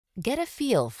Get a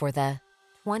feel for the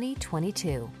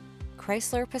 2022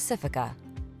 Chrysler Pacifica.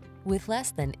 With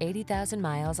less than 80,000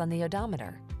 miles on the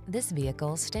odometer, this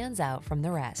vehicle stands out from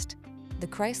the rest. The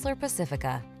Chrysler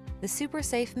Pacifica, the super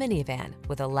safe minivan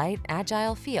with a light,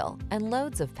 agile feel and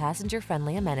loads of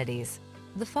passenger-friendly amenities.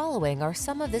 The following are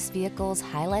some of this vehicle's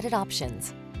highlighted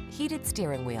options: heated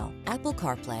steering wheel, Apple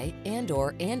CarPlay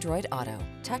and/or Android Auto,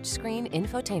 touchscreen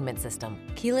infotainment system,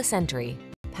 keyless entry,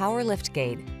 power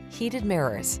liftgate, heated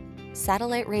mirrors,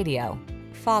 satellite radio,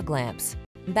 fog lamps,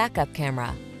 backup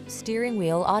camera, steering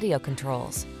wheel audio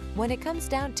controls. When it comes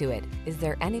down to it, is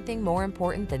there anything more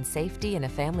important than safety in a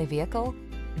family vehicle?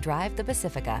 Drive the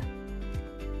Pacifica.